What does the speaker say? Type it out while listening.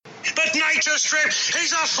but Nature Strip,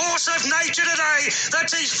 he's a force of nature today.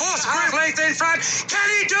 That's his fourth group length in front. Can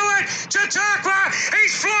he do it? Chautauqua,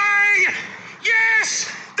 he's flying.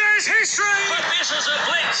 Yes, there's history. But this is a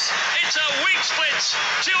blitz. It's a Winx blitz.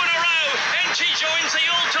 2 in a row, and she joins the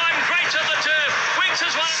all-time greats of the turf. Winx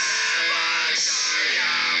has won.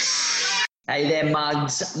 Hey there,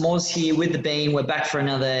 Mugs. Moz here with the Bean. We're back for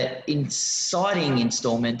another exciting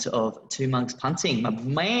instalment of Two Mugs Punting. My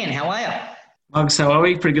man, how are you? Mugs, how are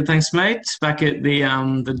we? Pretty good, thanks, mate. Back at the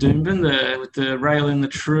Doomben, with the rail in the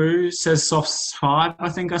true. Says soft 5, I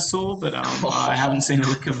think I saw, but I haven't seen a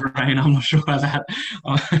lick of rain. I'm not sure about that.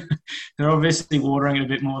 They're obviously watering it a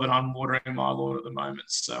bit more than I'm watering my Lord at the moment.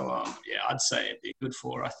 So, I'd say it'd be good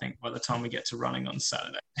for, I think, by the time we get to running on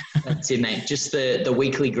Saturday. That's it, mate. Just the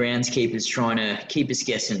weekly groundskeepers trying to keep us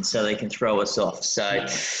guessing so they can throw us off. So, yeah.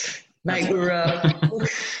 Mate, we're...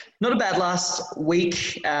 Not a bad last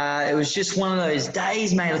week. It was just one of those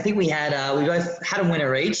days, mate. I think we both had a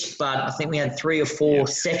winner each, but I think we had 3 or 4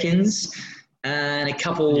 seconds and a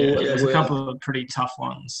couple. Yeah, there's a couple of pretty tough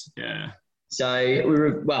ones. Yeah. So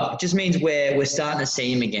it just means we're starting to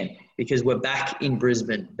see him again because we're back in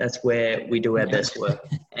Brisbane. That's where we do our best work.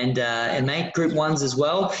 And mate, Group 1s as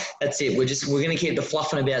well. That's it. We're going to keep the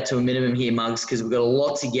fluffing about to a minimum here, Mugs, because we've got a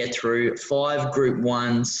lot to get through. 5 Group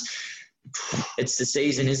 1s. It's the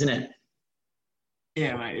season, isn't it?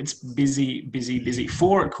 Yeah, mate. It's busy.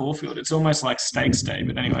 4 at Caulfield. It's almost like Stakes Day,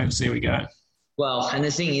 but anyway, we'll see how we go. Well, and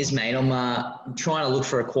the thing is, mate, I'm trying to look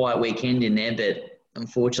for a quiet weekend in there, but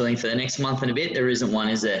unfortunately for the next month and a bit, there isn't one,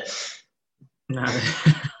 is there? No,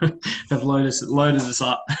 they've loaded us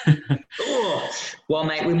up. Oh, well,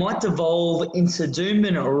 mate, we might devolve into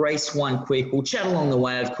Doomben or Race 1 quick. We'll chat along the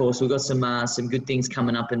way, of course. We've got some good things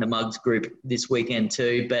coming up in the Mugs group this weekend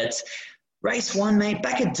too, but Race 1, mate,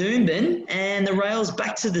 back at Doomben, and the rails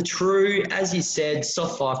back to the true. As you said,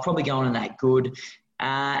 soft 5, probably going in that good.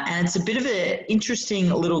 And it's a bit of an interesting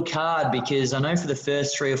little card because I know for the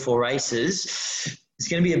first 3 or 4 races, there's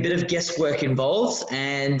going to be a bit of guesswork involved.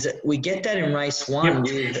 And we get that in Race 1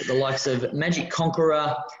 with the likes of Magic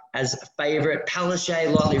Conqueror as a favourite.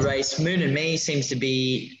 Palaszczuk, lightly raced. Moon and Me seems to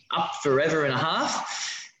be up forever and a half.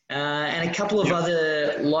 And a couple of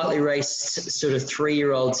other lightly raced sort of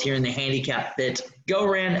 3-year-olds here in the handicap that go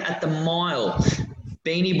around at the mile.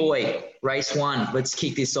 Beanie Boy, Race 1. Let's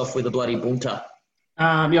kick this off with a bloody bunter.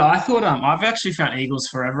 I thought I've actually found Eagles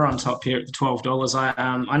Forever on top here at the $12.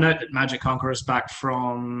 I note that Magic Conqueror's back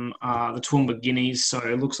from the Toowoomba Guineas, so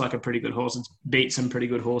it looks like a pretty good horse. It's beat some pretty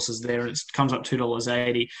good horses there, and it comes up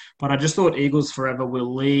 $2.80. But I just thought Eagles Forever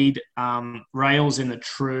will lead rails in the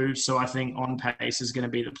true, so I think On Pace is going to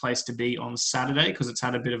be the place to be on Saturday because it's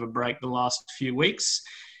had a bit of a break the last few weeks.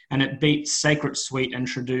 And it beat Sacred Sweet and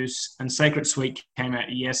Traduce, and Sacred Sweet came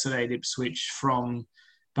out yesterday at Ipswich from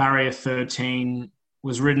barrier 13.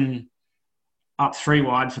 Was ridden up 3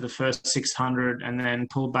 wide for the first 600 and then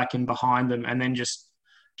pulled back in behind them and then just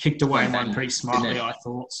kicked away and won pretty smartly, I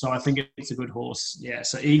thought. So I think it's a good horse. Yeah,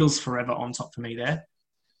 so Eagles Forever on top for me there.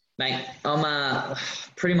 Mate, I'm not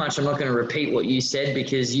going to repeat what you said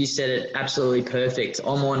because you said it absolutely perfect.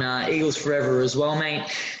 I'm on Eagles Forever as well, mate.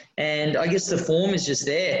 And I guess the form is just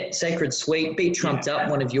there. Sacred Sweet, beat Trumped Up,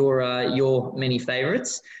 one of your many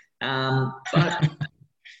favourites. But...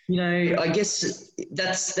 You know, I guess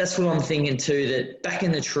that's what I'm thinking too, that back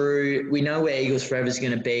in the true, we know where Eagles Forever is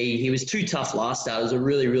going to be. He was too tough last start. It was a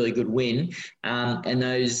really, really good win. And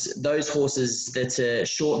those horses that are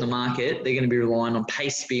short in the market, they're going to be relying on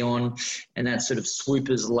Pace Beyond and that sort of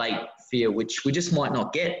swoopers late fear, which we just might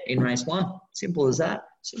not get in Race 1. Simple as that.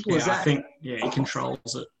 Simple as that. I think, he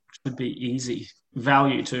controls it. Should be easy.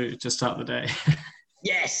 Value to start the day.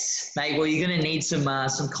 Yes, mate. Well, you're going to need some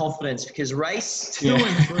confidence because race 2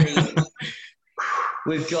 and 3,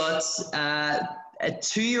 we've got a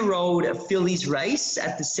 2-year-old fillies race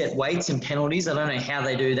at the set weights and penalties. I don't know how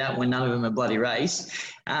they do that when none of them are bloody raced.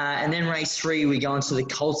 And then race 3, we go into the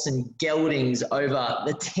Colts and Geldings over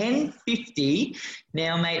the 1050.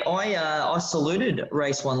 Now, mate, I saluted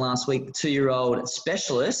race 1 last week, the 2-year-old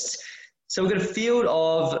specialist. So we've got a field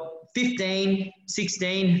of 15,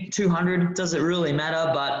 16, 200, doesn't really matter,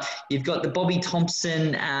 but you've got the Robbie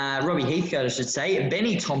Heathcote, I should say,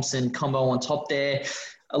 Benny Thompson combo on top there.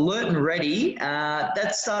 Alert and Ready,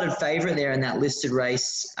 that started favourite there in that listed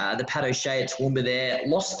race. The Pat O'Shea at Toowoomba there,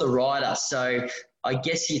 lost the rider. So I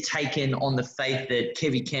guess you're taking on the faith that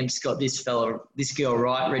Kevy Kemp's got this girl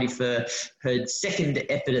right, ready for her second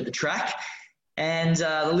effort at the track. And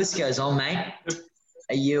the list goes on, mate.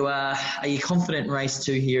 Are you confident in race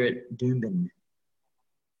 2 here at Doomben?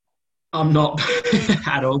 I'm not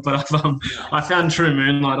at all, but I found True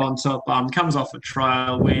Moonlight on top. Comes off a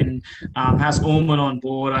trial win, has Orman on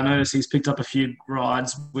board. I noticed he's picked up a few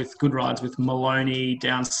good rides with Maloney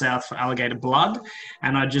down south for Alligator Blood,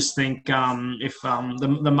 and I just think if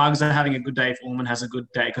the Mugs are having a good day, if Orman has a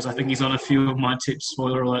good day, because I think he's on a few of my tips.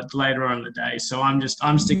 Spoiler alert, later on in the day. So I'm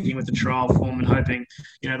sticking with the trial form and hoping,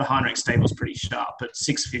 the Heinrich stable's pretty sharp, but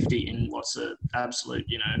 650 in what's a absolute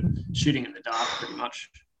shooting in the dark pretty much.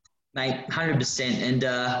 Mate, 100%. And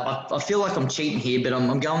I feel like I'm cheating here, but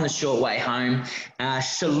I'm going the short way home.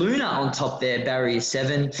 Shaluna on top there, barrier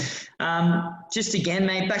 7. Just again,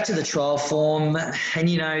 mate, back to the trial form.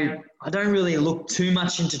 And, I don't really look too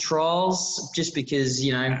much into trials just because,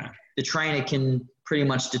 the trainer can pretty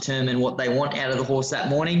much determine what they want out of the horse that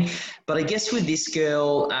morning. But I guess with this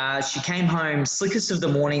girl, she came home slickest of the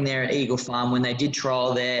morning there at Eagle Farm when they did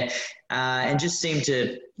trial there and just seemed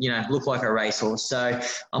to, look like a racehorse. So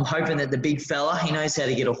I'm hoping that the big fella, he knows how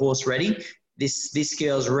to get a horse ready. This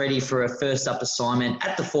girl's ready for a first up assignment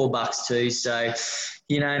at the $4 too. So,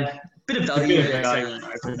 bit of value there.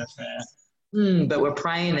 But we're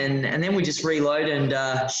praying and then we just reload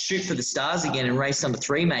and shoot for the stars again and race number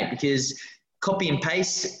 3, mate, because copy and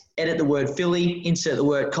paste, edit the word filly, insert the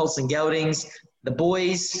word Colson Geldings. The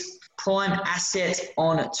boys, prime asset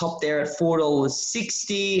on top there at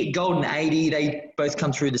 $4.60. Golden 80, they both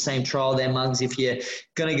come through the same trial there, Mugs, if you're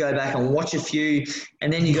going to go back and watch a few.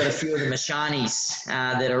 And then you've got a few of the Mashanis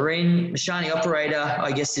that are in. Mashani Operator,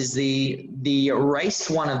 I guess, is the race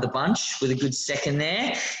one of the bunch with a good second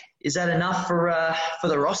there. Is that enough for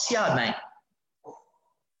the Ross yard, mate?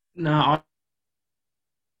 No,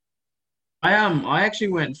 I actually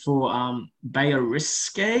went for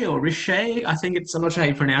Bayeriske or Riche. I think I'm not sure how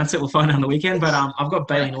you pronounce it. We'll find out on the weekend. But I've got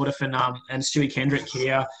Bailey Nordifin and Stewie Kendrick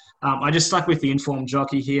here. I just stuck with the informed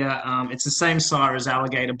jockey here. It's the same sire as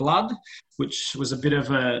Alligator Blood, which was a bit of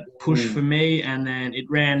a push for me, and then it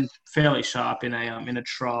ran fairly sharp in a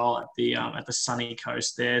trial at the sunny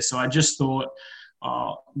coast there. So I just thought,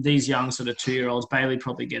 these young sort of 2-year-olds, Bailey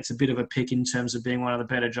probably gets a bit of a pick in terms of being one of the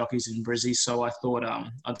better jockeys in Brizzy. So I thought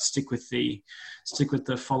I'd stick with the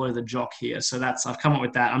follow the jock here. So I've come up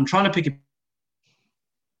with that. I'm trying to pick a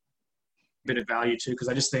bit of value too, because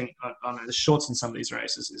I just think I don't know, the shorts in some of these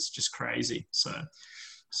races is just crazy. So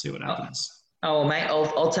see what happens. Oh, mate,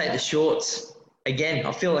 I'll take the shorts again.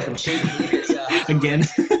 I feel like I'm cheating here. Again.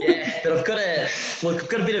 Yeah, but I've got a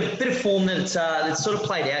bit of form that's sort of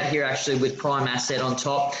played out here actually with prime asset on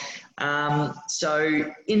top.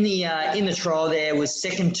 So in the trial there was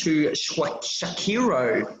second to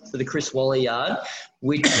Shakiro for the Chris Wally yard,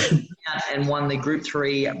 which and won the Group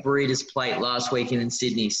 3 Breeders' Plate last weekend in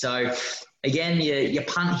Sydney. So again, your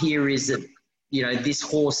punt here is that this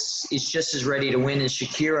horse is just as ready to win as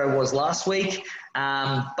Shakiro was last week,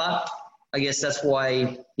 but I guess that's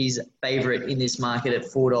why he's favourite in this market at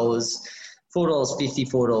 $4.50,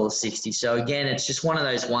 $4.60. So again, it's just one of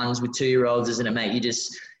those ones with 2-year-olds, isn't it, mate? You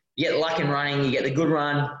get luck in running, you get the good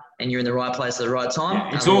run, and you're in the right place at the right time.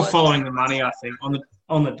 Yeah, it's all following the money, I think.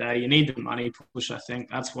 On the day, you need the money push, I think.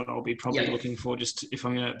 That's what I'll be probably looking for, just if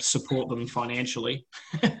I'm going to support them financially.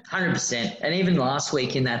 100%. And even last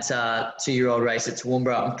week in that 2-year-old race at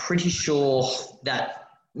Toowoomba, I'm pretty sure that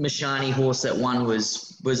Mashani horse that won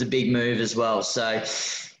was a big move as well. So,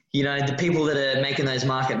 the people that are making those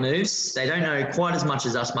market moves, they don't know quite as much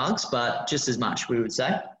as us Mugs, but just as much, we would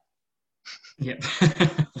say. Yep.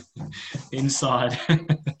 Inside.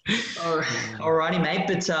 All righty, mate.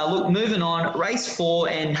 But look, moving on, race 4,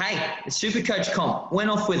 and hey, the Supercoach comp went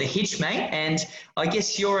off with a hitch, mate. And I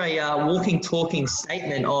guess you're a walking, talking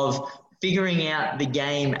statement of figuring out the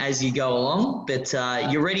game as you go along. But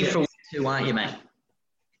you're ready for week 2, aren't you, mate?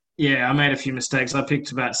 Yeah, I made a few mistakes. I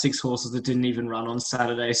picked about 6 horses that didn't even run on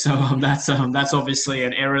Saturday, so that's obviously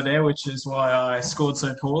an error there, which is why I scored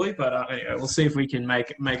so poorly. But anyway, we'll see if we can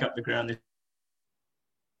make up the ground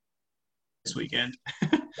this weekend.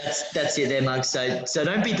 That's it there, Mug. So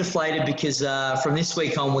don't be deflated, because from this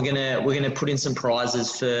week on we're gonna put in some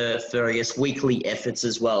prizes for I guess weekly efforts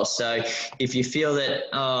as well. So if you feel that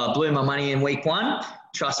I blew my money in week 1,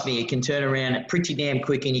 trust me, it can turn around pretty damn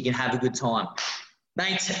quick and you can have a good time.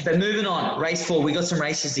 Mate, but moving on, race 4, we got some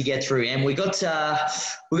races to get through, and we got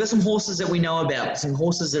some horses that we know about, some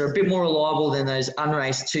horses that are a bit more reliable than those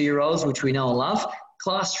unraced 2-year-olds, which we know and love.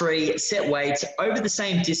 Class 3, set weights, over the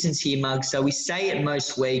same distance here, Mug. So we say it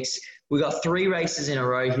most weeks. We got 3 races in a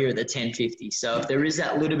row here at the 1050. So if there is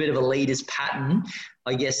that little bit of a leader's pattern,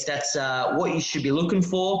 I guess that's what you should be looking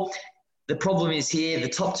for. The problem is here, the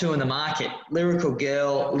top 2 in the market, Lyrical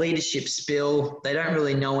Girl, Leadership Spill, they don't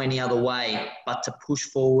really know any other way but to push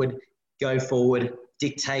forward, go forward,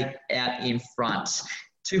 dictate out in front.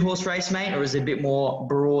 2-horse race, mate, or is it a bit more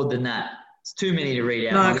broad than that? It's too many to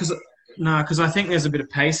read out. Because I think there's a bit of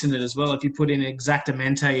pace in it as well. If you put in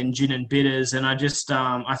Exactamente and Gin and Bitters, and I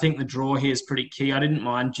think the draw here is pretty key. I didn't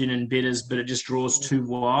mind Gin and Bitters, but it just draws too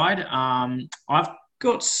wide. I've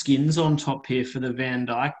got Skins on top here for the Van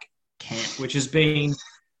Dyke camp, which has been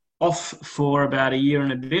off for about a year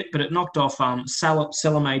and a bit, but it knocked off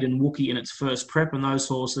Salamade and Wookie in its first prep, and those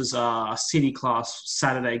horses are city class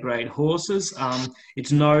Saturday grade horses.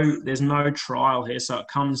 There's no trial here, so it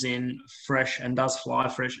comes in fresh and does fly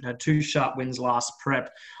fresh. It had 2 sharp wins last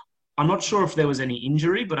prep. I'm not sure if there was any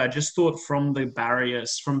injury, but I just thought from barrier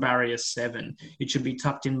 7, it should be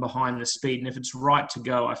tucked in behind the speed, and if it's right to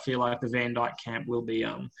go, I feel like the Van Dyke camp will be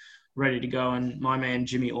ready to go, and my man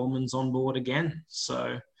Jimmy Orman's on board again,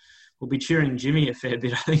 so we'll be cheering Jimmy a fair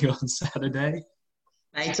bit, I think, on Saturday.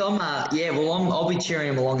 Mate, I'll be cheering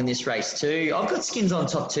him along in this race too. I've got Skins on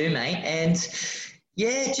top too, mate. And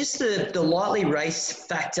yeah, just the lightly race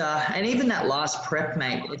factor, and even that last prep,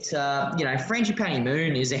 mate. It's Frangipani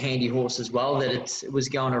Moon is a handy horse as well that it was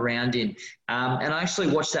going around in. And I actually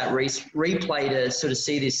watched that replay to sort of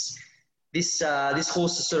see this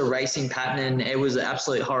horse's sort of racing pattern, and it was an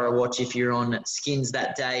absolute horror watch if you're on Skins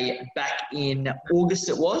that day back in August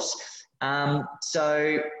it was.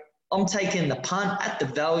 So I'm taking the punt at the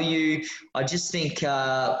value. I just think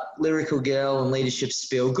Lyrical Girl and Leadership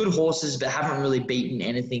Spill, good horses, but haven't really beaten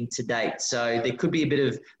anything to date. So there could be a bit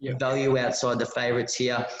of value outside the favourites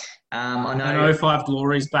here. I know. And 05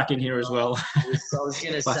 Glory's back in here as well. I was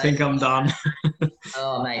going to say. I think I'm done.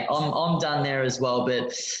 Oh, mate, I'm done there as well.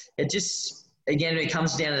 But it just, again, it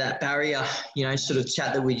comes down to that barrier, sort of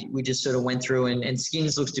chat that we just sort of went through. And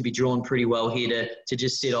Skins looks to be drawn pretty well here to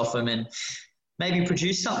just sit off them and maybe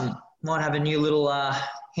produce something. Might have a new little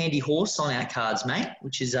handy horse on our cards, mate,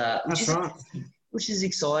 which is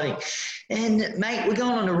exciting. And, mate, we're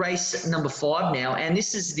going on to race number 5 now, and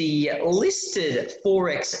this is the listed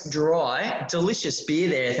 4X Dry. Delicious beer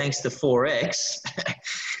there, thanks to 4X.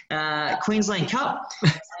 Queensland Cup.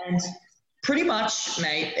 And pretty much,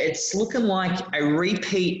 mate, it's looking like a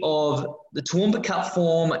repeat of the Toowoomba Cup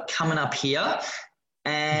form coming up here.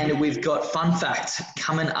 And we've got Fun Fact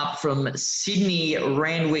coming up from Sydney,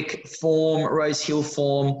 Randwick form, Rose Hill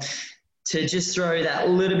form, to just throw that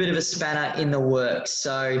little bit of a spanner in the works.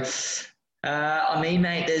 So,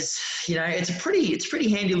 mate, there's, it's a pretty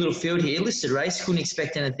handy little field here. Listed race, couldn't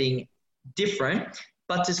expect anything different.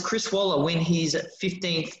 But does Chris Waller win his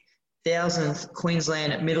 15,000th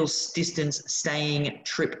Queensland Middle Distance Staying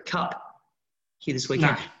Trip Cup here this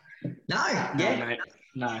weekend? No. Yeah. Mate,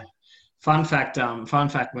 no. Fun fact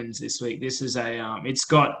wins this week. This is it's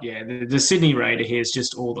got the Sydney Raider here is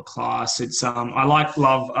just all the class. It's I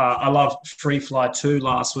love Free Fly 2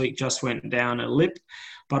 last week, just went down a lip,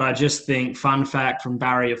 but I just think Fun Fact from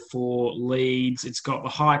Barrier 4 leads. It's got the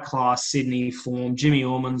high class Sydney form. Jimmy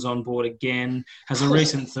Orman's on board again. Has a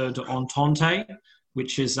recent third to Entente,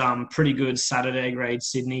 which is pretty good Saturday grade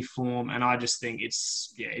Sydney form, and I just think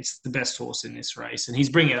it's the best horse in this race, and he's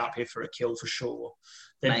bringing it up here for a kill for sure.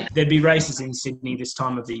 There'd be races in Sydney this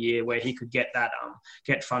time of the year where he could get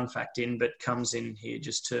Fun Fact in, but comes in here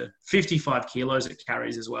just to 55 kilos it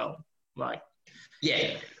carries as well.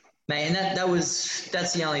 Yeah, mate, and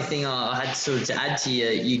that's the only thing I had sort of to add to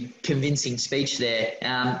your convincing speech there.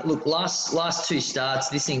 Look, last 2 starts,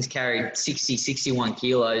 this thing's carried 60, 61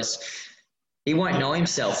 kilos. He won't know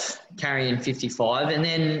himself carrying 55, and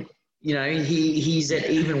then he's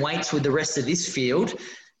at even weights with the rest of this field.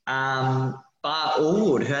 Bar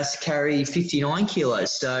Allwood, who has to carry 59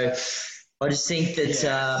 kilos. So I just think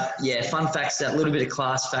that, Fun Fact's that little bit of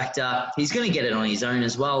class factor. He's going to get it on his own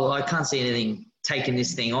as well. I can't see anything taking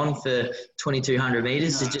this thing on for 2,200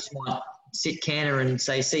 metres. No. It just might sit canter and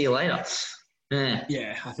say, see you later.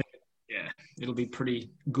 Yeah, I think, it'll be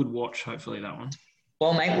pretty good watch, hopefully, that one.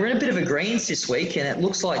 Well, mate, we're in a bit of a greens this week, and it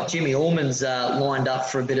looks like Jimmy Orman's lined up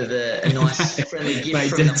for a bit of a nice friendly gift mate,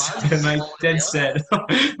 from the Mugs. Mate, dead set.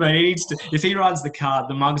 Mate, he needs to. If he rides the card,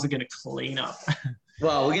 the Mugs are going to clean up.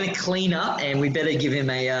 Well, we're going to clean up, and we better give him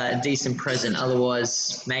a decent present.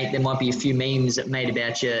 Otherwise, mate, there might be a few memes made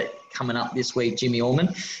about you coming up this week, Jimmy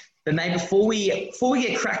Orman. But mate, before we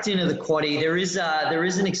get cracked into the quaddie, there is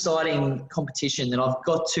an exciting competition that I've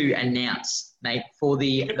got to announce, mate, for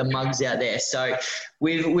the Mugs out there. So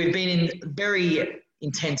we've been in very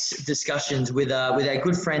intense discussions with our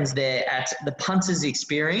good friends there at the Punters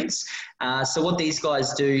Experience. So what these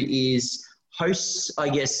guys do is host, I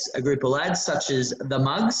guess, a group of lads such as the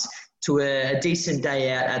Mugs to a decent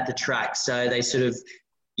day out at the track. So they sort of,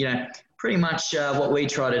 pretty much what we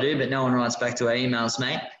try to do, but no one writes back to our emails,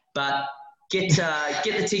 mate. But get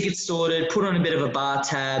the tickets sorted, put on a bit of a bar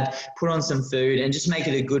tab, put on some food, and just make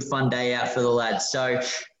it a good fun day out for the lads. So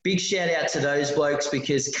big shout out to those blokes,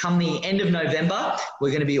 because come the end of November, we're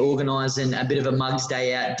going to be organising a bit of a Mugs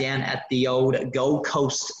Day out down at the old Gold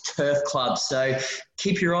Coast Turf Club. So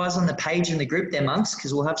keep your eyes on the page in the group there, Mugs,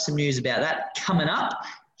 because we'll have some news about that coming up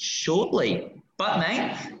shortly. But,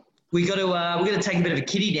 mate, we got to take a bit of a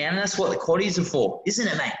kitty down, and that's what the quaddies are for, isn't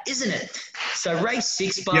it, mate? Isn't it? So race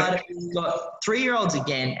 6, Bart, we've got 3-year-olds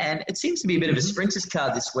again, and it seems to be a bit of a sprinters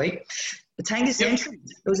card this week. Batangas Entry,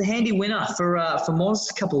 it was a handy winner for Moz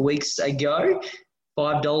a couple of weeks ago,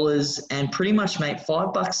 $5, and pretty much, mate,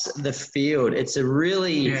 $5 the field. It's a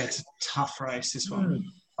really it's a tough race, this one.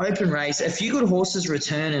 Open race. A few good horses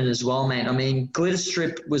returning as well, mate. I mean, Glitter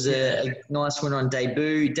Strip was a nice winner on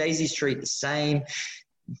debut. Daisy Street the same.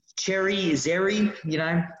 Cherry, Zeri,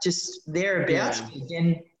 just thereabouts. Yeah.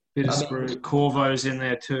 Again, Bit of sprint. Corvo's in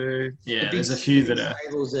there too. Yeah, there's a few that are.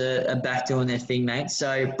 Stables are back doing their thing, mate.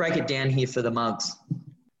 So break it down here for the Mugs.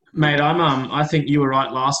 Mate, I think you were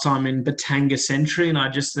right last time in Batangas Entry, and I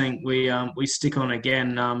just think we stick on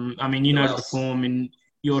again. The form in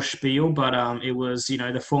your spiel, but it was,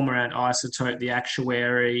 the form around Isotope, the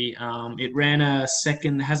Actuary.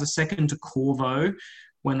 It has a second to Corvo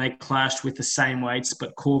when they clashed with the same weights,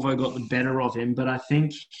 but Corvo got the better of him. But I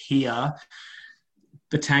think here,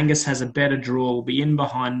 Batangas has a better draw, will be in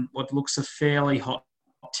behind what looks a fairly hot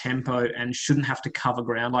tempo and shouldn't have to cover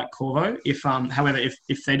ground like Corvo. However,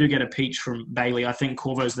 if they do get a peach from Bailey, I think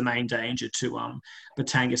Corvo's the main danger to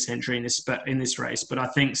Batangas Entry in this race. But I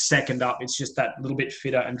think second up, it's just that little bit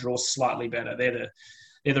fitter and draws slightly better. They're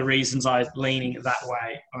the reasons I'm leaning that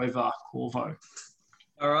way over Corvo.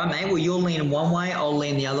 All right, mate. Well, you're leaning one way, I'll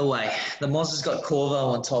lean the other way. The Moz has got Corvo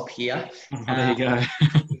on top here. There you go.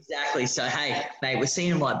 Exactly. So, hey, mate, we're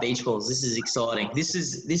seeing them like beach balls. This is exciting. This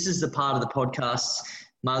is the part of the podcast,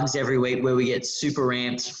 Mugs, every week where we get super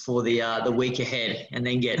ramped for the week ahead and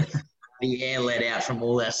then get the air let out from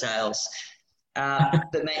all our sails.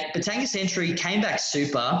 But mate, Batangas Entry came back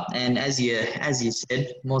super, and as you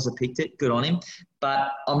said, Mozza picked it. Good on him.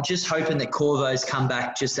 But I'm just hoping that Corvo's come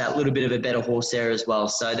back just that little bit of a better horse there as well.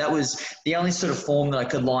 So that was the only sort of form that I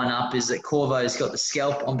could line up, is that Corvo's got the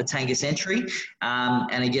scalp on Batangas Entry,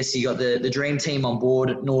 and I guess you got the dream team on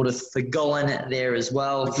board, Nordic for Golan there as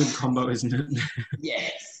well. A good combo, isn't it? Yeah,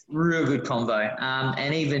 real good combo.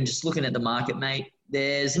 And even just looking at the market, mate,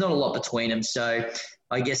 there's not a lot between them. So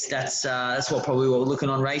I guess that's what we're looking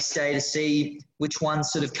on race day to see which one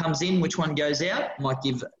sort of comes in, which one goes out. Might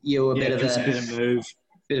give you a bit of a move,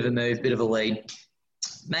 bit of a lead.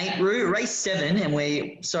 Mate, race 7, and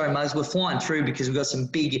Mugs, we're flying through because we've got some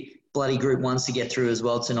big bloody Group 1s to get through as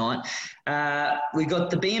well tonight. We got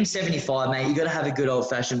the BM75, mate. You got to have a good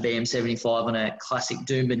old-fashioned BM75 on a classic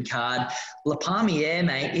Doomben card. La Palmiere,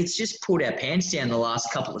 mate, it's just pulled our pants down the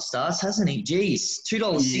last couple of starts, hasn't he? Jeez,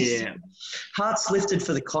 $2.60. Yeah. Hearts lifted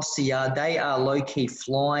for the Costa Yard. They are low-key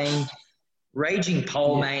flying. Raging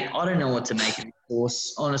Pole, mate. I don't know what to make of this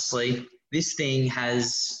horse. Honestly, this thing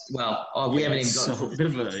has, we haven't even got a bit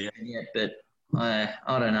of a yet, but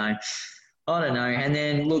I don't know. And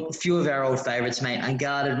then, look, a few of our old favourites, mate.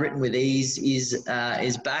 Unguarded, Written with Ease is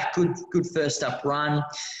back. Good first up run.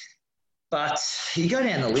 But you go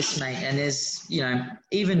down the list, mate, and there's,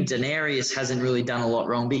 even Denarius hasn't really done a lot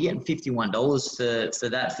wrong, but you're getting $51 for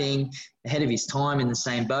that thing, ahead of his time in the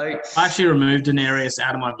same boat. I actually removed Denarius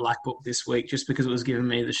out of my black book this week just because it was giving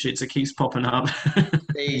me the shits. It keeps popping up.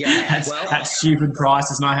 There you go. At stupid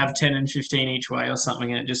prices, and I have 10 and 15 each way or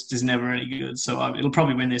something, and it just is never any good. So it'll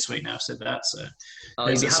probably win this week now I've said that. So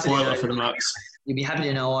there's a spoiler for the Mugs. You'll be happy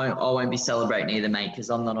to know I won't be celebrating either, mate, because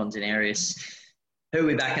I'm not on Denarius. Who are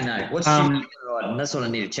we backing though? What's riding? That's what I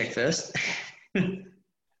need to check first.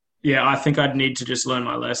 Yeah, I think I'd need to just learn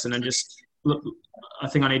my lesson and put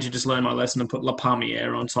La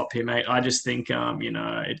Palmiere on top here, mate. I just think,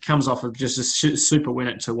 it comes off of just a super win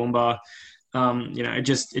at Toowoomba.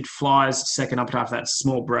 It flies second up after that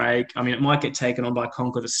small break. I mean, it might get taken on by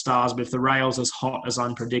Conquer the Stars, but if the rail's as hot as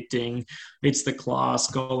I'm predicting, it's the class,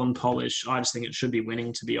 goal and polish. I just think it should be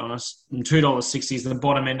winning, to be honest. And $2.60 is the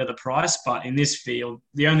bottom end of the price, but in this field,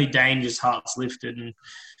 the only danger is Hearts Lifted, and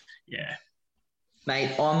yeah.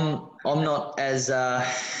 Mate, I'm not as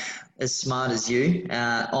smart as you.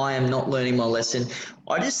 I am not learning my lesson.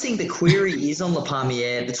 I just think the query is on La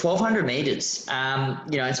Palmiere, the 1,200 metres.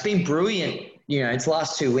 It's been brilliant. Its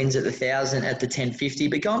last 2 wins at the 1,000, at the 1050.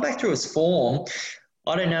 But going back through its form,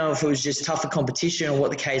 I don't know if it was just tougher competition or what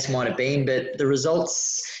the case might have been, but the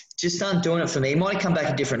results just aren't doing it for me. Might have come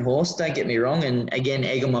back a different horse, don't get me wrong, and again,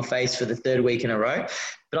 egg on my face for the third week in a row.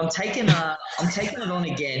 But I'm taking it on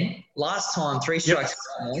again. Last time, 3 strikes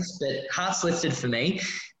almost, but hearts lifted for me.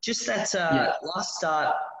 Just that last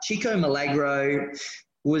start, Chico Milagro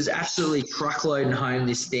was absolutely truckloading home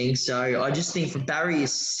this thing. So I just think for barrier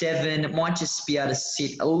 7, it might just be able to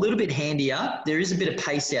sit a little bit handier. There is a bit of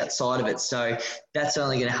pace outside of it, so that's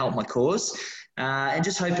only going to help my cause. And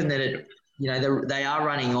just hoping that it, they are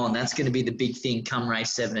running on. That's going to be the big thing come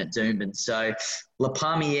race 7 at Doomben. So La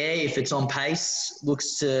Palmiere, if it's on pace,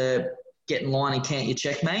 looks to get in line and count your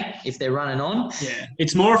checkmate if they're running on. Yeah,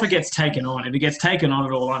 it's more if it gets taken on. If it gets taken on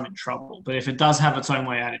at all, I'm in trouble. But if it does have its own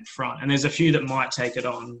way out in front, and there's a few that might take it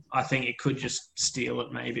on, I think it could just steal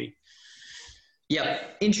it maybe.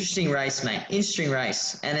 Yep, interesting race, mate. Interesting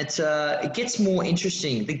race. And it gets more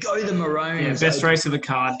interesting. The Go the Maroons. Yeah, best race of the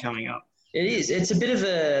card coming up. It is. It's a bit of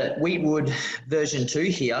a Wheatwood version 2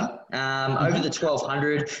 here. Over the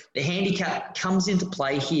 1200. The handicap comes into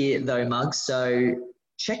play here, though, Muggs. So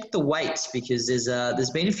check the weights because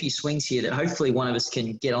there's been a few swings here that hopefully one of us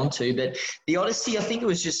can get onto. But the Odyssey, I think it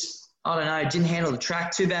was just, I don't know, didn't handle the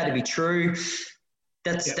track too bad to be true.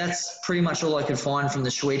 That's pretty much all I could find from the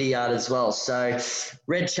Schweida yard as well. So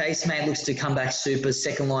Red Chase, mate, looks to come back super.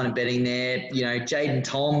 Second line of betting there. Jaden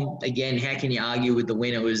Tom, again, how can you argue with the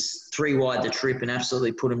win? It was 3 wide the trip and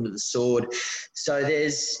absolutely put him to the sword. So I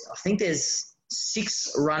think there's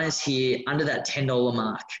 6 runners here under that $10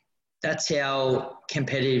 mark. That's how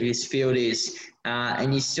competitive this field is.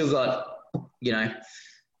 And you still got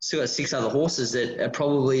 6 other horses that are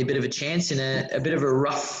probably a bit of a chance in a bit of a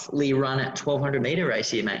roughly run at 1,200 metre race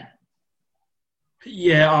here, mate.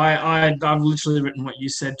 Yeah, I've literally written what you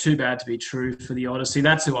said. Too bad to be true for the Odyssey.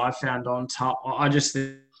 That's who I found on top. I just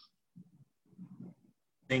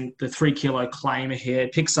think the 3 kilo claim here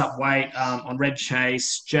picks up weight on Red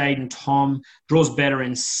Chase. Jaden Tom draws better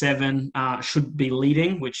in 7, should be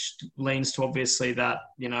leading, which leans to obviously that,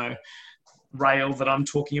 rail that I'm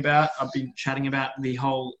talking about. I've been chatting about the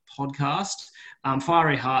whole podcast.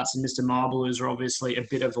 Fiery Hearts and Mr. Marbles are obviously a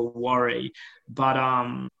bit of a worry, but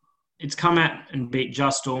it's come out and beat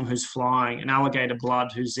Just Storm, who's flying, and Alligator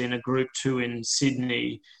Blood, who's in a Group 2 in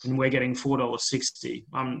Sydney, and we're getting $4.60.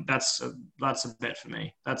 That's a bet for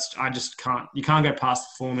me. I just can't. You can't go past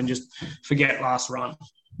the form and just forget last run.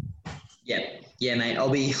 Yeah, mate. I'll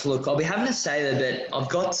be having to say that, but I've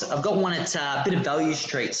got one at a bit of Value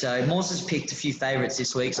Street. So Morse has picked a few favourites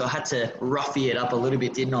this week, so I had to roughy it up a little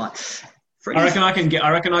bit, didn't I? Yeah, that's what I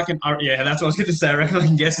was going to say. I reckon I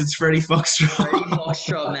can guess it's Freddie Foxtrot. Freddie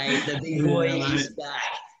Foxtrot, mate. The big boy is back.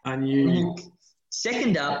 I knew.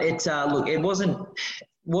 Second up, it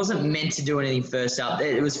wasn't meant to do anything first up.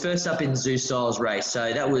 It was first up in Zoo Styles race.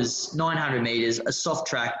 So that was 900 metres, a soft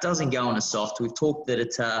track, doesn't go on a soft. We've talked that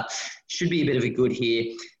it should be a bit of a good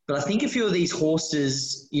here. But I think a few of these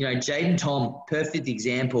horses, Jaden Tom, perfect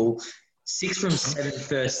example, 6 from 7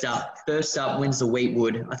 first up. First up wins the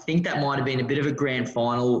Wheatwood. I think that might have been a bit of a grand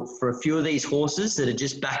final for a few of these horses that are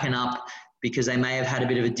just backing up because they may have had a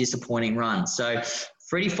bit of a disappointing run. So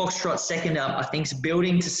Freddie Foxtrot second up, I think, is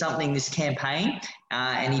building to something this campaign,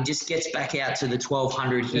 and he just gets back out to the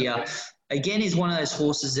 1,200 here. Again, he's one of those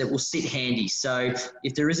horses that will sit handy. So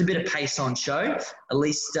if there is a bit of pace on show, at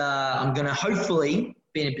least I'm going to hopefully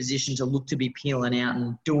be in a position to look to be peeling out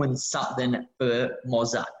and doing something for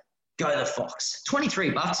Mozza. Go the Fox.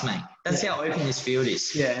 $23, mate. That's how open this field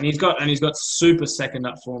is. Yeah, and he's got super second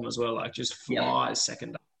up form as well. Like just flies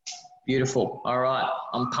second up. Beautiful. All right.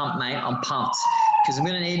 I'm pumped, mate. I'm pumped. Because I'm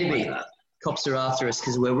going to need to be. Cops are after us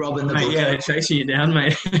because we're robbing the book. Yeah, they're chasing you down,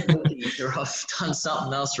 mate. I've done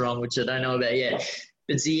something else wrong, which I don't know about yet.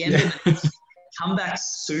 But Ziemba, comeback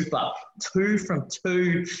super. 2 from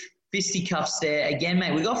 2. Fisticuffs there. Again,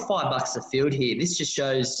 mate, we got $5 a field here. This just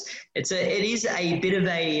shows it is a bit of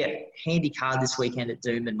a handy card this weekend at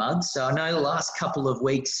Doomben, Mugs. So I know the last couple of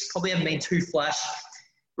weeks probably haven't been too flash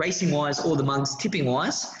racing-wise or the Mugs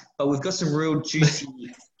tipping-wise, but we've got some real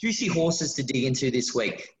juicy horses to dig into this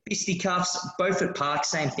week. Fisticuffs, Beaufort Park,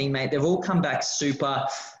 same thing, mate. They've all come back super.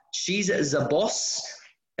 She's a boss.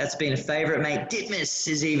 That's been a favourite, mate. Ditmas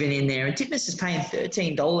is even in there, and Ditmas is paying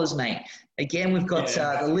 $13, mate. Again, we've got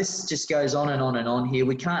the list just goes on and on and on here.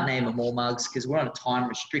 We can't name them all, Mugs, because we're on a time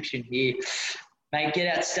restriction here. Mate,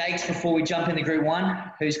 get out stakes before we jump into Group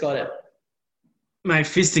 1. Who's got it? Mate,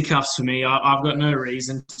 fisticuffs for me. I've got no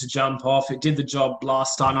reason to jump off. It did the job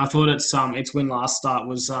last start, and I thought its win last start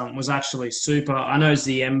was actually super. I know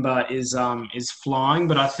Ziemba is flying,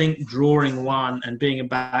 but I think drawing one and being a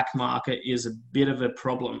back marker is a bit of a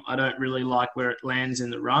problem. I don't really like where it lands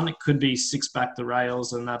in the run. It could be 6 back the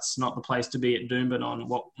rails, and that's not the place to be at Doomben on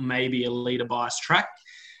what may be a leader bias track.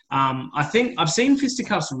 I think I've seen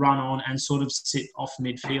fisticuffs run on and sort of sit off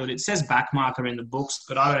midfield. It says back marker in the books,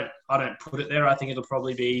 but I don't put it there. I think it'll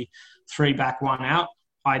probably be 3 back, 1 out,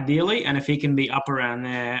 ideally. And if he can be up around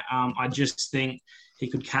there, I just think he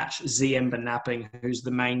could catch Ziemba napping, who's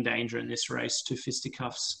the main danger in this race, to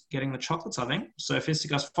fisticuffs getting the chocolates, I think. So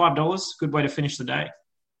fisticuffs, $5, good way to finish the day.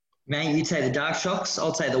 Mate, you take the dark shocks,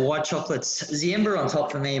 I'll take the white chocolates. Ziemba on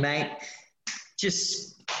top for me, mate. Just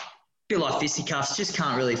feel like fisticuffs, just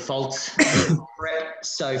can't really fault the prep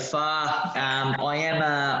so far. I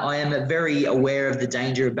am very aware of the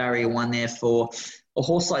danger of barrier 1 there for a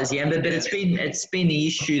horse like Ziemba, but it's been the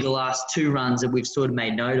issue the last 2 runs that we've sort of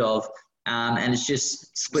made note of, and it's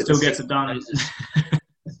just split. Still gets it done.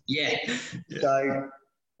 Yeah. So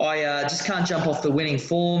I just can't jump off the winning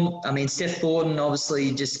form. I mean, Steph Thornton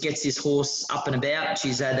obviously just gets this horse up and about.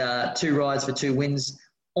 She's had 2 rides for 2 wins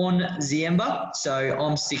on Ziemba. So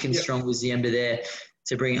I'm sticking strong with Ziemba there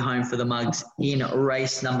to bring it home for the Mugs in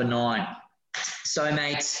race number 9. So,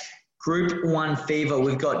 mates, Group 1 fever.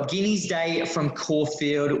 We've got Guineas Day from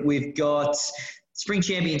Caulfield. We've got Spring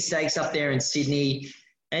Champion Stakes up there in Sydney.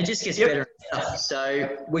 And it just gets better and better.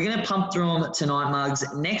 So we're going to pump through them tonight, Mugs.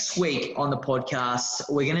 Next week on the podcast,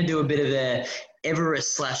 we're going to do a bit of a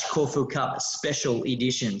Everest/Caulfield Cup special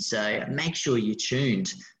edition. So make sure you're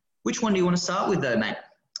tuned. Which one do you want to start with, though, mate?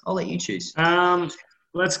 I'll let you choose.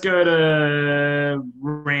 Let's go to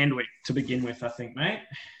Randwick to begin with, I think, mate.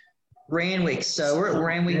 Randwick. So we're at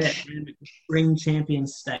Randwick. Spring Champion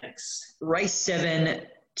Stakes. Race 7,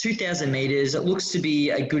 2,000 metres. It looks to be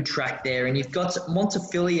a good track there. And you've got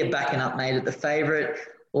Montefilia backing up, mate, at the favourite.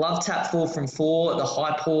 Love Tap 4 from 4, the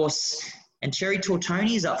Hype Horse. And Cherry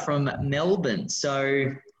Tortoni is up from Melbourne.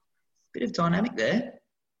 So bit of dynamic there.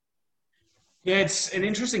 Yeah, it's an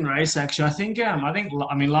interesting race, actually.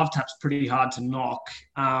 I mean, Love Tap's pretty hard to knock.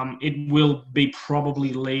 It will be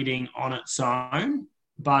probably leading on its own,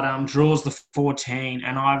 but draws the 14.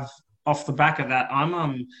 And off the back of that,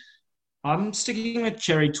 I'm sticking with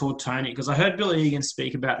Cherry Tortoni because I heard Billy Egan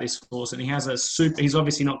speak about this horse, and he's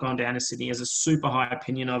obviously not gone down to Sydney. He has a super high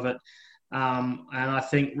opinion of it. And I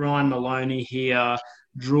think Ryan Maloney here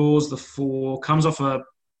draws the 4, comes off a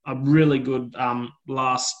really good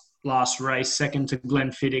last race, second to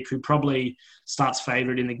Glenfiddich, who probably starts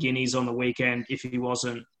favourite in the Guineas on the weekend if he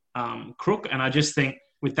wasn't Crook. And I just think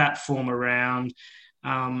with that form around,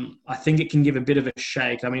 I think it can give a bit of a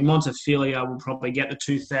shake. I mean, Montefilia will probably get the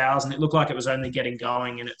 2,000. It looked like it was only getting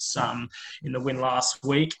going in its in the win last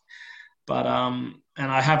week. But and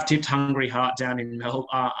I have tipped Hungry Heart down in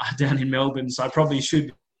Melbourne, so I probably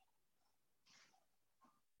should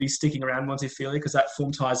be sticking around Montefilia because that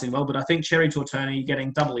form ties in well. But I think Cherry Tortoni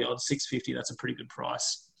getting double the odds, 650, that's a pretty good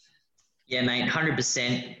price. Yeah, mate,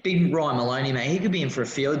 100%. Big Ryan Maloney, mate. He could be in for a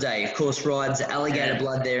field day. Of course, rides Alligator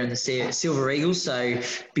Blood there in the Silver Eagles, so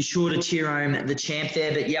be sure to cheer home the champ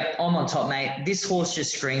there. But, yep, I'm on top, mate. This horse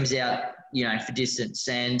just screams out, for distance,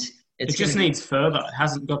 and it just needs further. It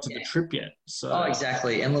hasn't got to the trip yet. So. Oh,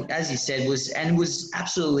 exactly. And look, as you said, was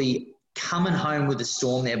absolutely coming home with a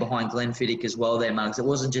storm there behind Glenfiddich as well there, Mugs. It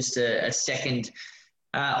wasn't just a second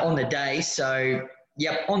on the day. So,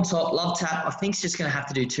 yep, on top, Love Tap, I think it's just going to have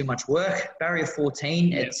to do too much work. Barrier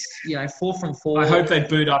 14, it's, 4 from 4. I hope they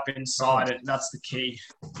boot up inside it. That's the key.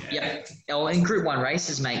 Yeah. Oh, in Group 1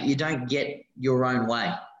 races, mate, you don't get your own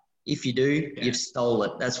way. If you do, you've stole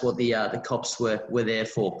it. That's what the cops were there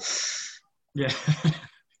for. Yeah.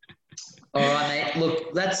 All right, mate.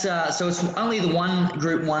 Look, that's so it's only the one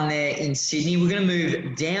Group 1 there in Sydney. We're going to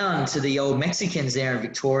move down to the old Mexicans there in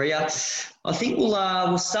Victoria. I think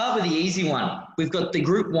we'll start with the easy one. We've got the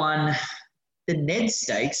Group 1, the Ned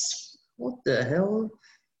Stakes. What the hell?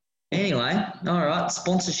 Anyway, all right.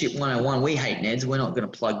 Sponsorship 101. We hate Neds. We're not going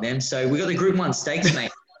to plug them. So we got the Group 1 Stakes,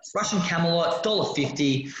 mate. Russian Camelot,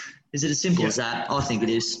 $1.50. Is it as simple as that? I think it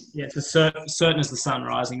is. Yeah, it's certain as the sun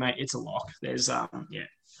rising, mate. It's a lock. There's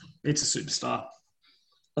it's a superstar.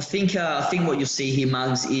 I think what you'll see here,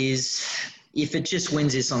 Mugs, is if it just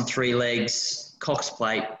wins this on 3 legs, Cox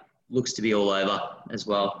Plate looks to be all over as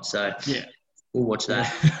well. So yeah, we'll watch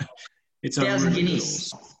that. It's 1,000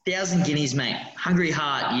 guineas. 1,000 guineas, mate. Hungry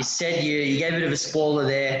Heart. You said you gave a bit of a spoiler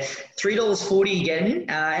there. $3.40 you're getting,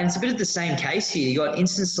 and it's a bit of the same case here. You got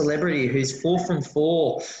Instant Celebrity, who's 4 from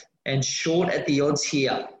 4 and short at the odds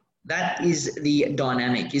here. that is the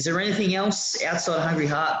dynamic. Is there anything else outside Hungry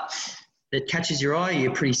Heart that catches your eye? Or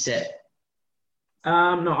you're pretty set.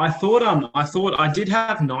 No, I thought I did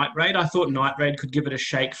have Night Raid. I thought Night Raid could give it a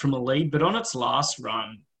shake from a lead, but on its last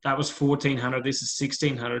run, that was 1,400. This is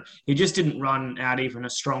 1,600. He just didn't run out even a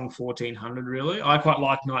strong 1,400, really. I quite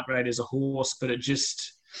like Night Raid as a horse, but it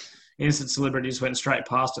just Innocent Celebrity just went straight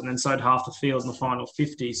past it and then sold half the field in the final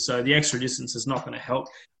 50. So the extra distance is not going to help.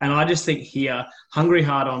 And I just think here, Hungry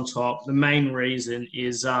Heart on top, the main reason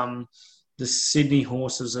is the Sydney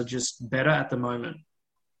horses are just better at the moment.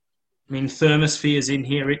 I mean, Thermosphere's in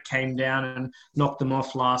here. It came down and knocked them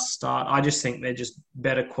off last start. I just think they're just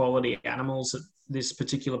better quality animals at this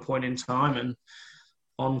particular point in time and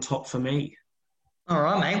on top for me. All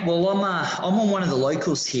right, mate. Well, I'm on one of the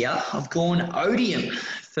locals here. I've gone Odium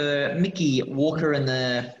for Mickey Walker in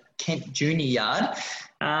the Kent Junior Yard.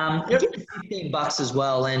 Yep. $15 as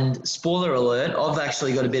well. And spoiler alert, I've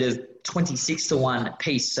actually got a bit of 26-1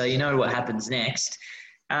 piece, so you know what happens next.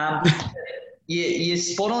 You're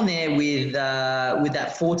spot on there with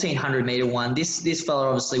that 1,400 metre one. This fella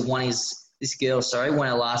obviously won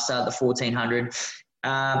her last start, the 1,400.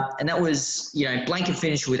 And that was, blanket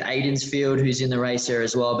finish with Aidensfield, who's in the race there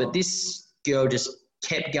as well. But this girl just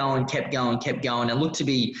kept going, and looked to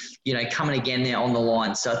be, coming again there on the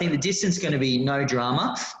line. So I think the distance is going to be no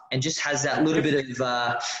drama and just has that little bit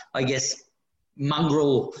of,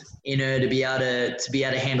 mongrel in her to be able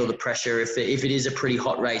to handle the pressure if it is a pretty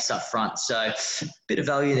hot race up front. So a bit of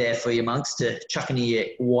value there for you monks to chuck into your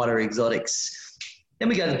wider exotics. Then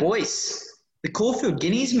we go to the boys, the Caulfield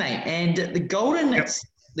Guineas, mate, and the Golden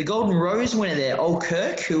Rose winner there, Old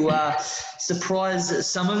Kirk, who surprised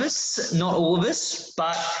some of us, not all of us,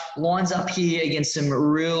 but lines up here against some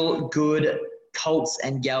real good colts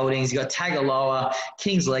and geldings. You got Tagaloa,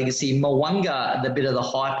 King's Legacy, Mwanga, the bit of the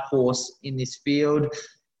hype horse in this field,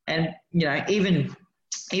 and even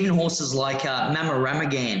horses like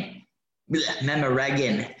Mamaragan.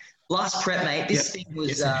 Last prep, mate. This thing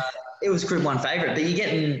was it was Group 1 favourite, but you're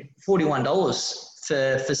getting $41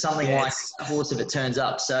 for something like a horse if it turns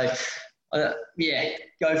up. So go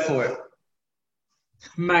for it,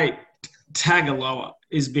 mate. Tagaloa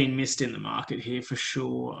is being missed in the market here for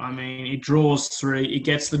sure. I mean, it draws through. It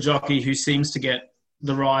gets the jockey who seems to get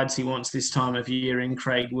the rides he wants this time of year in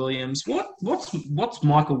Craig Williams. What's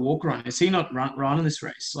Michael Walker on? Is he not running this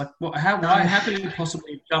race? Like, how could he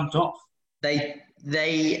possibly have jumped off? They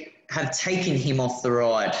have taken him off the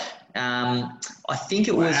ride. I think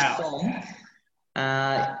it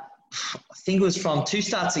was from 2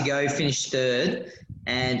 starts ago, finished third.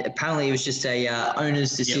 And apparently it was just a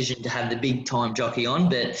owner's decision to have the big time jockey on.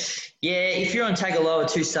 But yeah, if you're on Tagaloa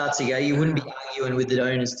 2 starts ago, you wouldn't be arguing with the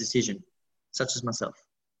owner's decision, such as myself.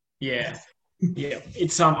 Yeah. Yeah.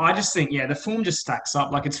 It's I just think, the form just stacks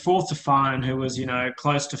up. Like, it's fourth to Farnan, who was,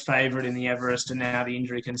 close to favourite in the Everest, and now the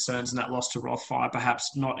injury concerns and that loss to Rothfire,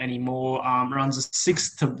 perhaps not anymore. Runs a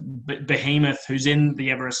 6th to Behemoth, who's in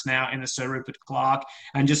the Everest now in the Sir Rupert Clarke,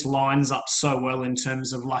 and just lines up so well in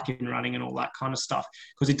terms of luck in running and all that kind of stuff.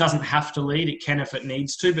 Because it doesn't have to lead. It can if it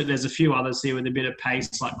needs to, but there's a few others here with a bit of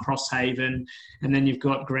pace, like Crosshaven, and then you've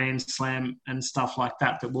got Grand Slam and stuff like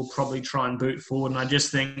that we'll probably try and boot forward. And I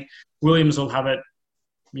just think Williams will have it,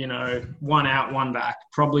 1 out, 1 back,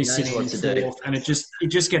 probably sitting in fourth, and it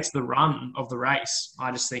just gets the run of the race.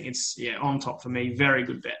 I just think it's on top for me. Very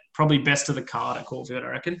good bet. Probably best of the card at Caulfield, I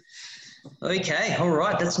reckon. Okay, all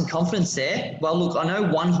right. That's some confidence there. Well, look, I know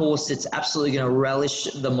one horse that's absolutely going to relish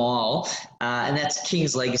the mile, and that's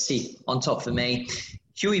King's Legacy on top for me.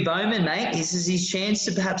 Huey Bowman, mate, this is his chance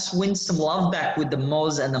to perhaps win some love back with the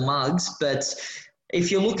Moz and the Mugs. But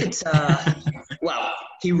if you look at,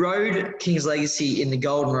 he rode King's Legacy in the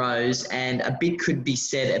Golden Rose, and a bit could be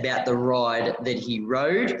said about the ride that he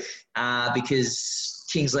rode because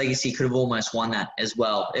King's Legacy could have almost won that as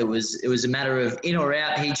well. It was a matter of in or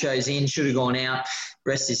out. He chose in, should have gone out.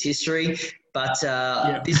 Rest is history. But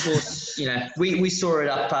this horse, we saw it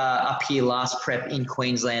up here last prep in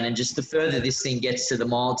Queensland, and just the further this thing gets to the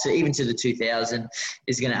mile, even to the 2,000,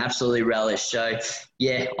 is going to absolutely relish. So,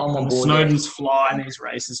 I'm on board. Snowden's fly in these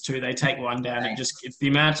races too. They take one down, and it's the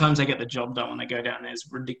amount of times they get the job done when they go down there is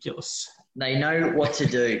ridiculous. They know what to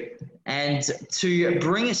do. And to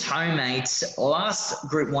bring us home, mates, last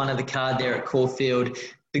Group 1 of the card there at Caulfield,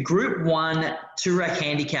 the Group 1 Toorak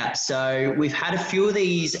Handicap. So we've had a few of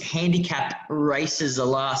these handicap races the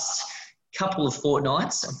last couple of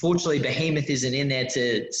fortnights. Unfortunately, Behemoth isn't in there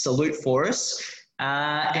to salute for us.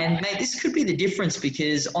 And, mate, this could be the difference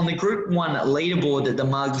because on the Group 1 leaderboard that the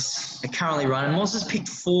Mugs are currently running, Moz has picked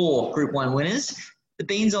 4 Group 1 winners. The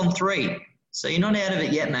Bean's on 3. So you're not out of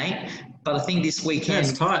it yet, mate. But I think this Yeah, weekend...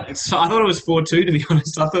 it's tight. I thought it was 4-2, to be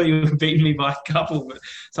honest. I thought you were beating me by a couple, but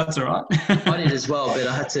that's all right. I did as well, but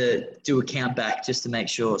I had to do a count back just to make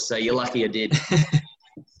sure. So you're lucky I did.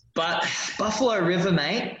 But Buffalo River,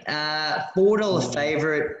 mate, $4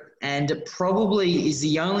 favourite, and probably is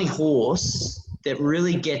the only horse that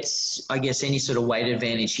really gets, I guess, any sort of weight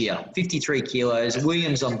advantage here. 53 kilos,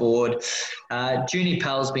 Williams on board. Junior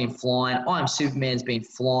Pal's been flying. I'm Superman's been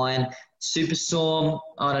flying. Superstorm,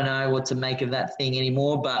 I don't know what to make of that thing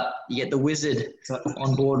anymore, but you get the Wizard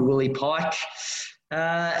on board, Willie Pike.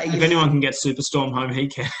 If anyone can get Superstorm home, he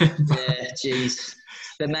can. Yeah, geez.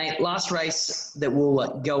 But, mate, last race that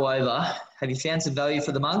we'll go over, have you found some value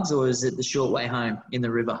for the mugs, or is it the short way home in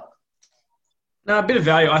the river? No, a bit of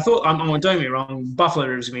value. I thought, don't get me wrong, Buffalo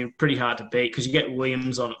River is going to be pretty hard to beat because you get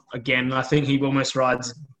Williams on again. I think he almost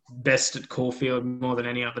rides best at Caulfield more than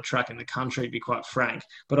any other track in the country, to be quite frank.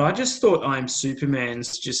 But I just thought I'm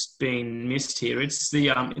Superman's just been missed here. It's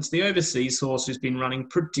the overseas horse who's been running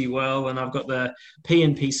pretty well, and I've got the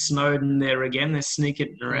P&P Snowden there again. They're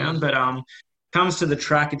sneaking around, but comes to the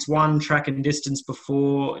track. It's one track and distance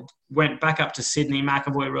before, went back up to Sydney,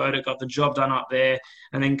 McAvoy rode it, got the job done up there,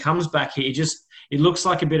 and then comes back here. It looks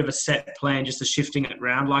like a bit of a set plan, just a shifting it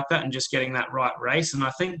around like that and just getting that right race. And I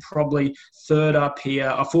think probably third up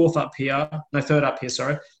here,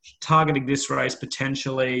 targeting this race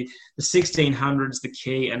potentially. The 1600's the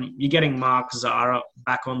key, and you're getting Mark Zahra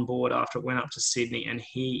back on board after it went up to Sydney, and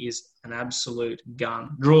he is an absolute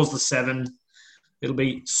gun. Draws the 7. It'll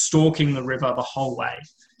be stalking the river the whole way.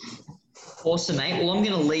 Awesome, mate. Well, I'm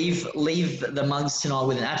going to leave the mugs tonight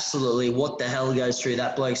with an absolutely what the hell goes through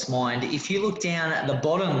that bloke's mind. If you look down at the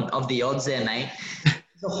bottom of the odds there, mate,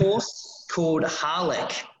 the horse called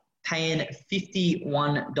Harlech paying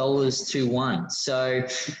 $51 to 1. So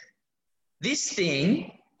this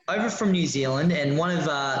thing over from New Zealand, and one of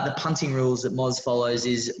the punting rules that Moz follows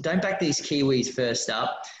is don't back these Kiwis first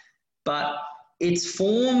up, but its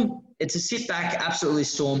form, it's a sit back, absolutely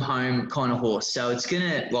storm home kind of horse. So it's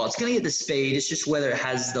gonna get the speed. It's just whether it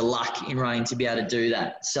has the luck in running to be able to do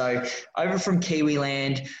that. So over from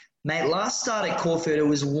Kiwiland, mate, last start at Caulfield, it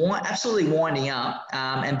was absolutely winding up,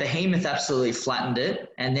 and Behemoth absolutely flattened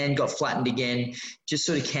it, and then got flattened again, just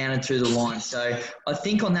sort of counted through the line. So I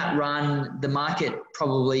think on that run, the market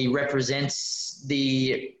probably represents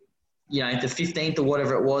the 15th or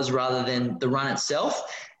whatever it was, rather than the run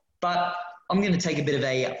itself. But I'm going to take a bit of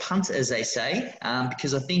a punt, as they say,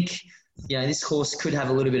 because I think, this horse could have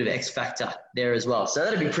a little bit of X factor there as well. So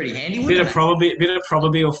that'd be pretty handy. Bit of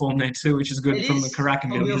probability form there too, which is good from the Karaka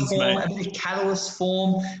Millions, mate. A bit of Catalyst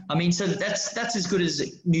form. I mean, so that's as good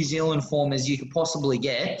as New Zealand form as you could possibly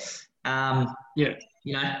get.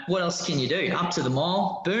 What else can you do? Up to the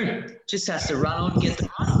mile, boom. Just has to run on and get the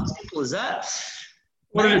run. Simple as that.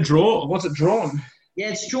 What did it draw? What's it drawn? Yeah,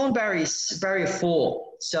 it's drawn barrier 4.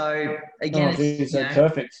 So again,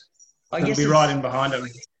 perfect. I guess it'll be right in behind him.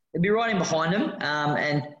 It'd be right in behind him,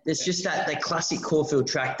 and it's just that classic Caulfield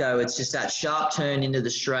track though. It's just that sharp turn into the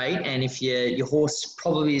straight, and if your horse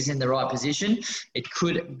probably is in the right position, it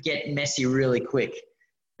could get messy really quick.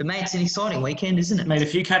 But mate, it's an exciting weekend, isn't it? Mate,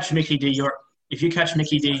 if you catch Mickey D, you're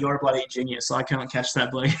a bloody genius. I can't catch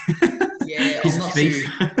that bloke. Yeah, I'm not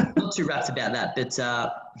too wrapped about that, but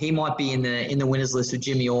he might be in the winners list with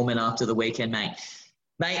Jimmy Orman after the weekend, mate.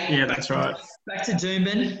 Yeah, that's right. Back to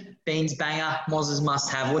Doomben. Beans banger. Moz's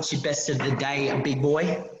must have. What's your best of the day, big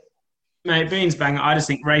boy? Mate, Beans banger. I just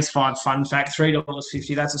think race 5 fun fact,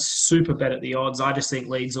 $3.50. That's a super bet at the odds. I just think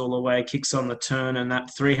leads all the way, kicks on the turn, and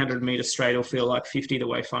that 300 metre straight will feel like 50 the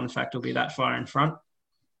way fun fact will be that far in front.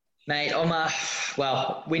 Mate,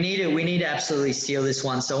 we need to absolutely steal this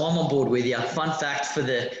one, so I'm on board with you. Fun fact for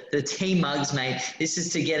the team mugs, mate. This is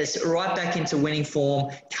to get us right back into winning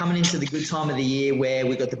form, coming into the good time of the year where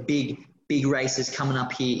we've got the big races coming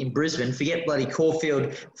up here in Brisbane. Forget bloody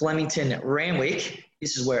Caulfield, Flemington, Randwick.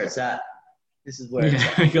 This is where it's at. It's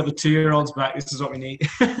at. We got the 2-year-olds back. This is what we need.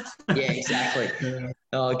 Yeah, exactly. Yeah.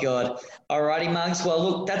 Oh, God. Alrighty, mugs. Well,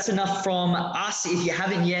 look, that's enough from us. If you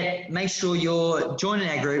haven't yet, make sure you're joining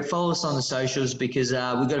our group. Follow us on the socials because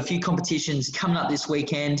we've got a few competitions coming up this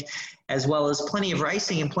weekend, as well as plenty of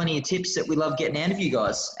racing and plenty of tips that we love getting out of you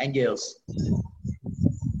guys and girls.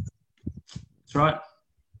 That's right.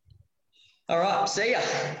 All right. See ya.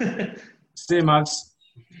 See you, mugs.